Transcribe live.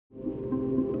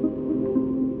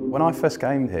When I first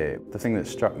came here, the thing that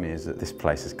struck me is that this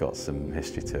place has got some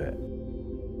history to it.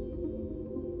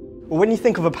 Well, when you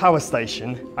think of a power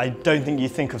station, I don't think you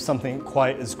think of something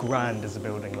quite as grand as a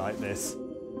building like this.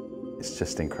 It's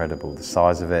just incredible, the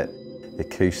size of it, the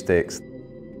acoustics.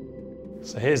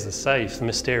 So here's the safe, the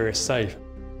mysterious safe.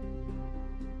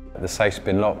 The safe's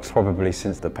been locked probably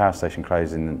since the power station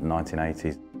closed in the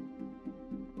 1980s.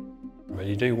 But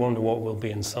you do wonder what will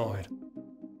be inside.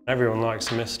 Everyone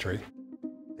likes a mystery.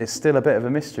 It's still a bit of a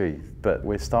mystery, but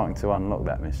we're starting to unlock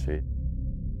that mystery.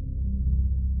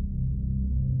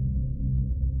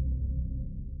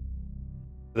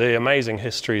 The amazing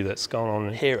history that's gone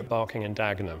on here at Barking and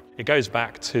Dagenham, it goes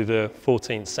back to the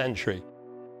 14th century.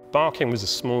 Barking was a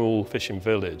small fishing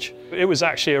village. It was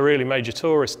actually a really major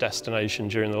tourist destination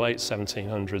during the late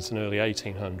 1700s and early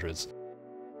 1800s.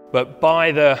 But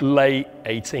by the late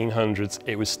 1800s,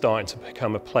 it was starting to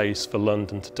become a place for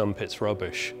London to dump its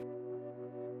rubbish.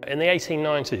 In the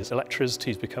 1890s, electricity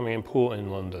is becoming important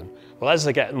in London. Well, as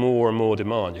they get more and more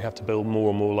demand, you have to build more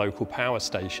and more local power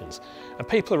stations. And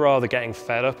people are rather getting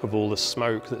fed up of all the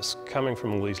smoke that's coming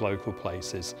from all these local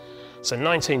places. So in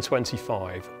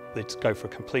 1925, they go for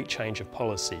a complete change of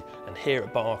policy. And here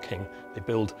at Barking, they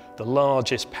build the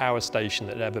largest power station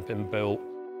that had ever been built.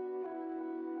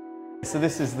 So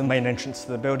this is the main entrance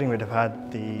to the building. We'd have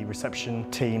had the reception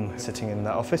team sitting in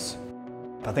that office.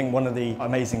 I think one of the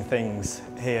amazing things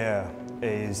here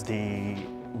is the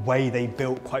way they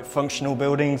built quite functional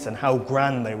buildings and how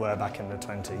grand they were back in the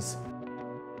 20s.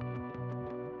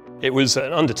 It was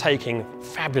an undertaking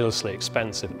fabulously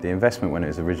expensive. The investment when it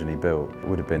was originally built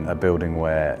would have been a building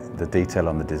where the detail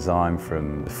on the design,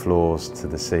 from the floors to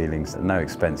the ceilings, no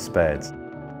expense spared.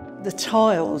 The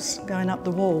tiles going up the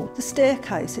wall, the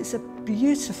staircase, it's a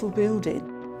beautiful building.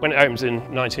 When it opens in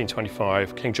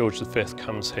 1925, King George V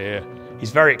comes here. He's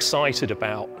very excited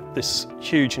about this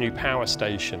huge new power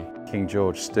station. King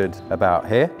George stood about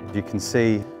here. You can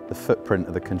see the footprint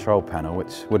of the control panel,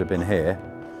 which would have been here.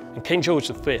 And King George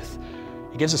V,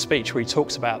 he gives a speech where he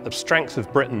talks about the strength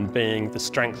of Britain being the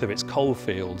strength of its coal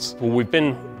fields. Well, we've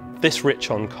been this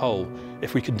rich on coal.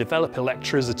 If we can develop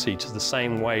electricity to the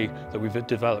same way that we've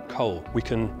developed coal, we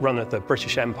can run the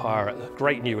British Empire at a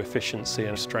great new efficiency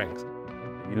and strength.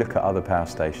 You look at other power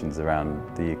stations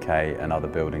around the UK and other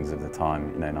buildings of the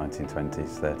time,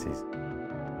 1920s,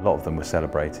 30s. A lot of them were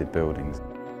celebrated buildings.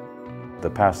 The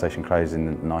power station closed in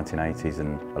the 1980s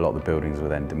and a lot of the buildings were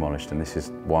then demolished, and this is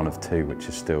one of two which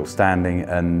is still standing.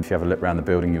 And if you have a look around the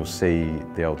building, you'll see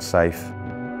the old safe.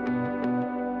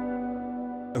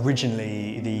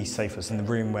 Originally, the safe was in the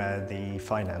room where the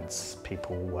finance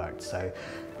people worked. So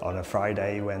on a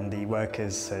Friday, when the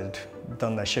workers had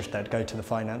done their shift, they'd go to the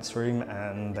finance room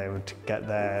and they would get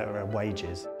their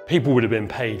wages. People would have been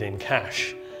paid in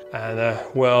cash. And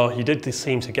well, you did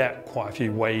seem to get quite a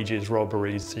few wages,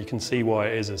 robberies, so you can see why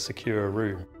it is a secure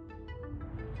room.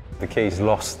 The key's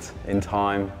lost in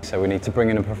time, so we need to bring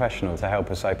in a professional to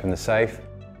help us open the safe.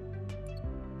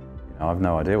 I've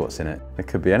no idea what's in it. It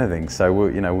could be anything, so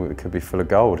it could be full of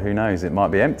gold, who knows? It might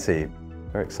be empty.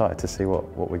 We're excited to see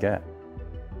what we get.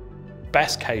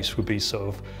 Best case would be sort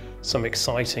of some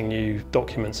exciting new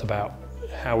documents about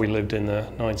how we lived in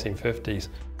the 1950s.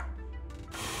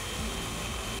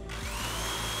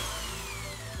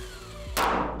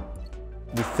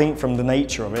 We think from the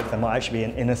nature of it, there might actually be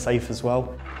an inner safe as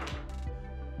well.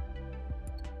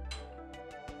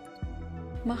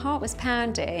 My heart was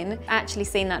pounding. Actually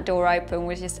seeing that door open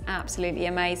was just absolutely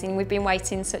amazing. We've been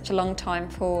waiting such a long time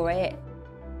for it.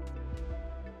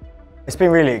 It's been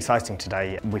really exciting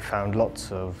today. We found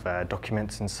lots of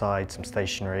documents inside, some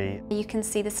stationery. You can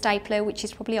see the stapler, which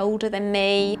is probably older than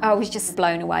me. I was just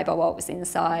blown away by what was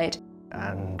inside.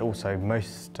 And also,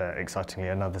 most excitingly,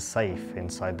 another safe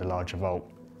inside the larger vault.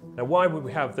 Now, why would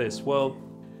we have this? Well,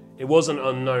 it wasn't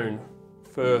unknown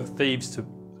for thieves to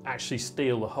actually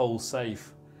steal the whole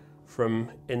safe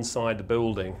from inside the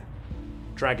building,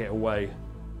 drag it away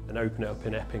and open it up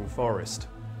in Epping Forest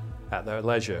at their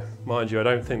leisure. Mind you, I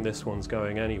don't think this one's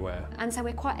going anywhere. And so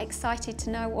we're quite excited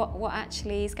to know what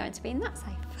actually is going to be in that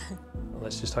safe. Well,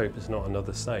 let's just hope it's not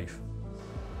another safe.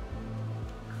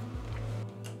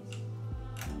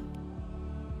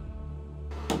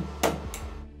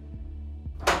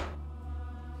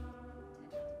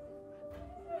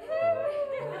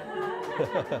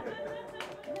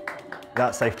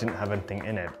 That safe didn't have anything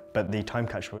in it, but the time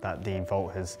capsule that the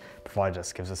vault has provided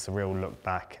us gives us a real look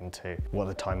back into what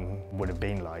the time would have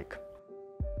been like.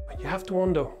 You have to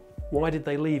wonder, why did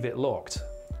they leave it locked?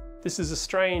 This is a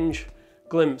strange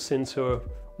glimpse into a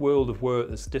world of work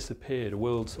that's disappeared, a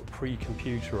world sort of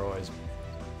pre-computerised.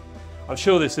 I'm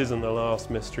sure this isn't the last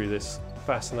mystery this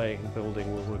fascinating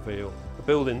building will reveal. A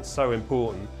building so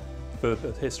important for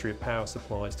the history of power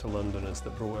supplies to Londoners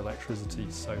that brought electricity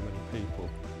to so many people.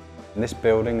 In this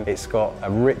building, it's got a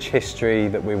rich history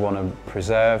that we want to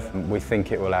preserve. We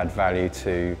think it will add value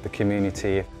to the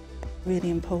community. Really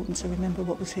important to remember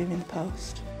what was here in the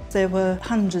past. There were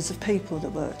hundreds of people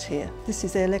that worked here. This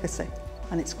is their legacy,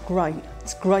 and it's great.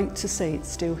 It's great to see it's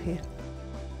still here.